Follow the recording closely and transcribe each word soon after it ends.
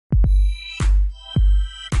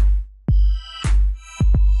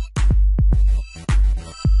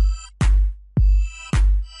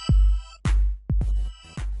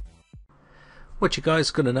What you guys,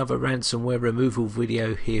 got another ransomware removal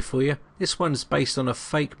video here for you. This one's based on a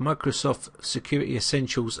fake Microsoft Security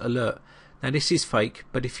Essentials alert. Now this is fake,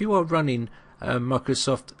 but if you are running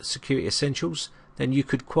Microsoft Security Essentials, then you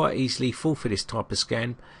could quite easily fall for this type of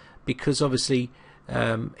scam, because obviously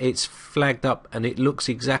it's flagged up and it looks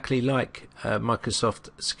exactly like Microsoft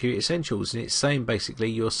Security Essentials, and it's saying basically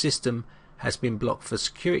your system has been blocked for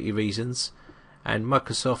security reasons, and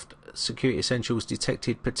Microsoft Security Essentials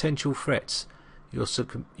detected potential threats.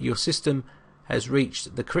 Your system has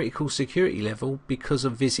reached the critical security level because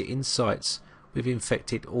of visiting sites with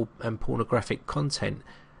infected and pornographic content.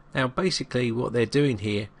 Now basically what they're doing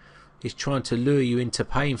here is trying to lure you into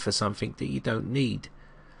paying for something that you don't need.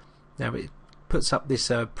 Now it puts up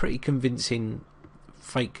this pretty convincing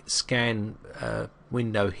fake scan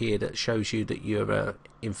window here that shows you that you're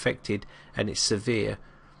infected and it's severe,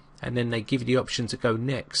 and then they give you the option to go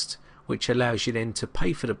next, which allows you then to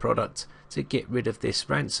pay for the product to get rid of this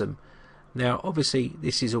ransom. Now obviously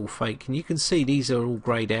this is all fake, and you can see these are all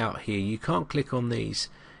greyed out here. You can't click on these.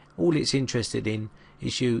 All it's interested in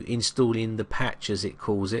is you installing the patch, as it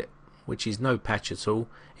calls it, which is no patch at all.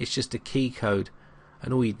 It's just a key code,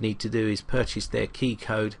 and all you'd need to do is purchase their key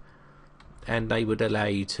code and they would allow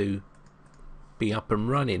you to be up and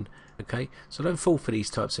running. Okay, so don't fall for these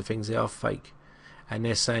types of things. They are fake, and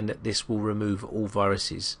they're saying that this will remove all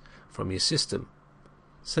viruses from your system.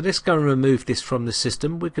 So let's go and remove this from the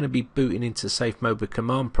system. We're going to be booting into safe mode with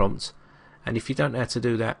command prompt, and if you don't know how to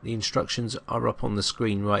do that, the instructions are up on the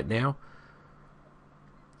screen right now.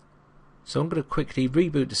 So I'm going to quickly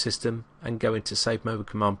reboot the system and go into safe mode with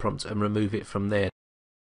command prompt and remove it from there.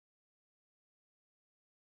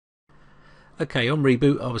 Okay, on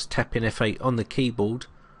reboot I was tapping F8 on the keyboard,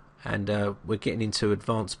 and we're getting into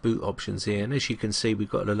advanced boot options here, and as you can see we've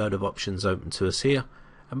got a load of options open to us here,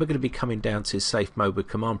 and we're going to be coming down to safe mode with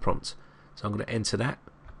command prompt. So I'm going to enter that.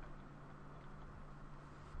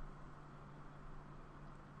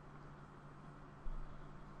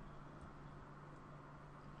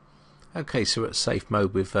 Okay, so we're at safe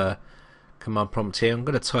mode with command prompt here. I'm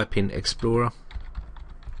going to type in explorer.exe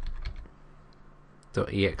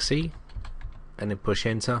and then push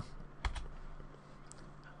enter,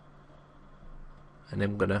 and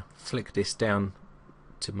then I'm going to flick this down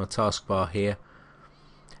to my taskbar here.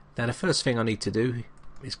 Now the first thing I need to do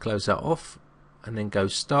is close that off, and then go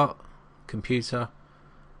start computer,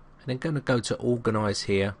 and then going to go to organize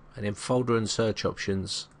here, and then folder and search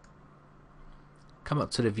options. Come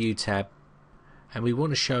up to the view tab, and we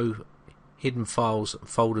want to show hidden files,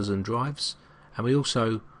 folders and drives, and we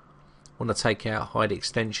also want to take out hide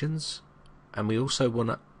extensions, and we also want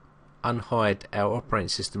to unhide our operating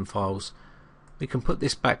system files. We can put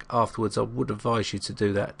this back afterwards. I would advise you to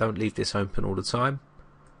do that. Don't leave this open all the time.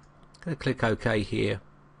 I'm going to click OK here.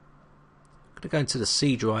 I'm going to go into the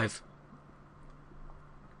C drive,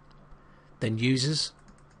 then users,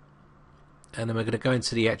 and then we're going to go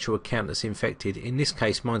into the actual account that's infected. In this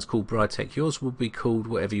case mine's called Britec. Yours will be called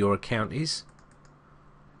whatever your account is.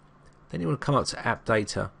 Then you want to come up to app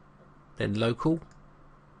data, then local,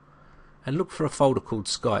 and look for a folder called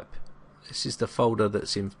Skype. This is the folder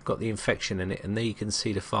that's got the infection in it, and there you can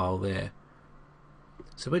see the file there.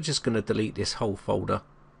 So we're just going to delete this whole folder.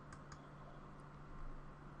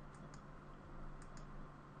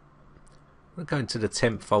 We're going to the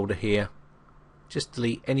temp folder here. Just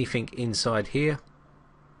delete anything inside here.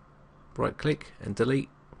 Right click and delete.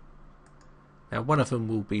 Now one of them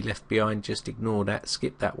will be left behind, just ignore that,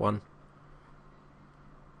 skip that one.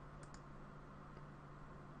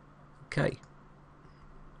 Okay,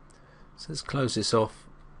 so let's close this off.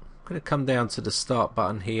 I'm going to come down to the start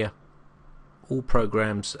button here, all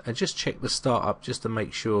programs, and just check the startup just to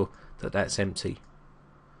make sure that that's empty.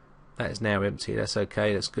 That is now empty. That's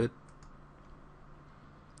okay, that's good.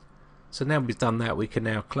 So now we've done that, we can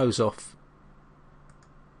now close off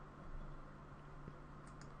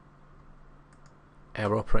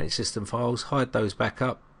our operating system files, hide those back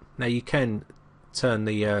up. Now you can turn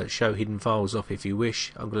the show hidden files off if you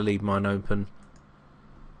wish. I'm going to leave mine open.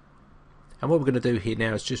 And what we're going to do here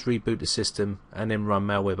now is just reboot the system and then run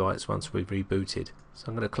Malwarebytes once we've rebooted. So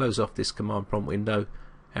I'm going to close off this command prompt window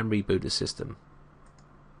and reboot the system.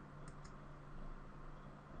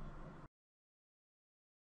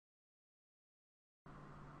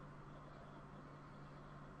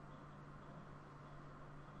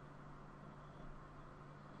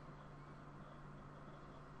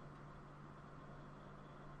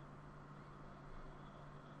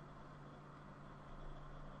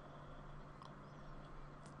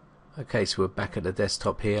 Okay, so we're back at the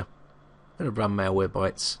desktop here. I'm going to run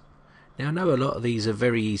Malwarebytes. Now I know a lot of these are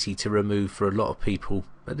very easy to remove for a lot of people,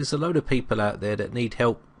 but there's a load of people out there that need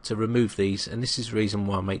help to remove these, and this is the reason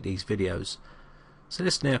why I make these videos. So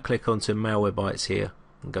let's now click onto Malwarebytes here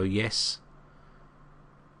and go yes,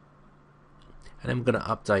 and then we're going to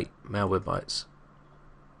update Malwarebytes.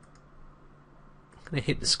 I'm going to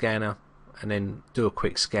hit the scanner and then do a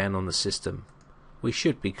quick scan on the system. We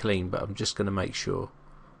should be clean, but I'm just going to make sure.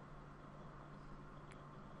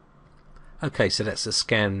 Okay, so that's the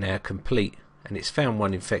scan now complete, and it's found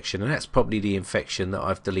one infection, and that's probably the infection that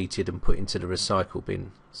I've deleted and put into the recycle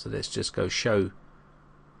bin. So let's just go show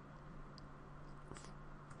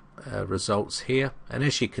results here, and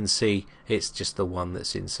as you can see, it's just the one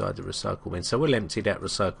that's inside the recycle bin. So we'll empty that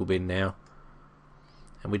recycle bin now,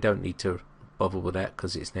 and we don't need to bother with that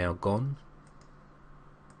because it's now gone.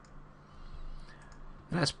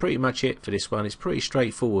 And that's pretty much it for this one. It's pretty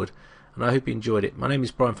straightforward, and I hope you enjoyed it. My name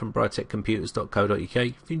is Brian from briteccomputers.co.uk. If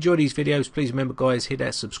you enjoy these videos, please remember, guys, hit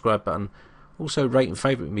that subscribe button. Also rate and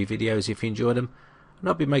favourite me videos if you enjoy them, and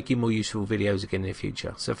I'll be making more useful videos again in the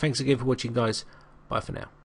future. So thanks again for watching, guys. Bye for now.